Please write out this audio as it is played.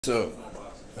So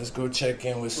let's go check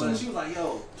in with some She was like,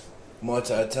 yo,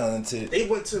 multi-talented they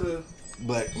went to the.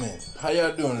 black men. How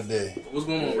y'all doing today? What's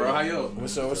going on, bro? How yo?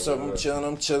 What's up? What's up? I'm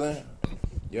chilling.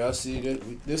 Y'all see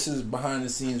that? This is behind the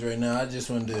scenes right now. I just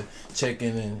wanted to check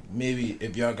in and maybe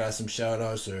if y'all got some shout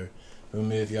outs or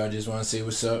maybe if y'all just want to say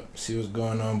what's up, see what's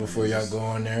going on before y'all go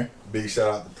on there. Big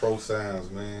shout out to Pro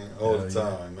Sounds, man. All the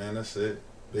time, man. That's it.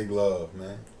 Big love,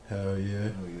 man. Hell yeah.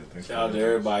 Shout out to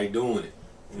everybody doing it.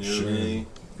 You know what I mean?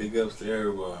 Big ups to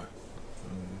everybody.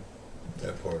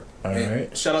 That part. All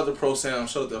right. Shout out to Pro Sound.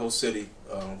 Shout out to the whole city.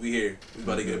 We here. We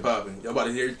about to get it popping. Y'all about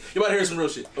to hear. You about to hear some real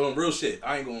shit. Real shit.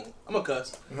 I ain't going. I'm a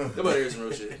cuss. Y'all about to hear some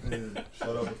real shit.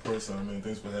 Shout out to Pro Sound, man.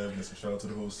 Thanks for having us. And shout out to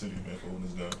the whole city, man, for holding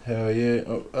us down. Hell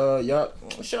yeah. Y'all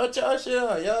shout y'all shit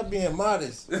out. Y'all being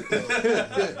modest. I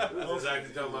was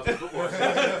actually talking about football. We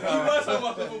was talking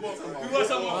about football. We was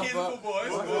talking about kids and football.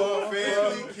 It's cool.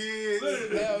 Family,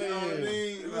 kids. Hell You know what I yeah.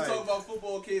 mean? We was talking about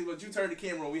football kids, but you turned the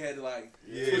camera on. We had to like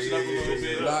Yeah, push it up a little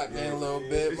bit. Locked in a little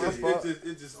bit. My fault.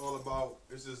 It's just all about,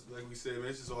 it's just like we said, man,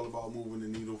 it's just all about moving the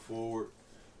needle forward.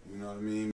 You know what I mean?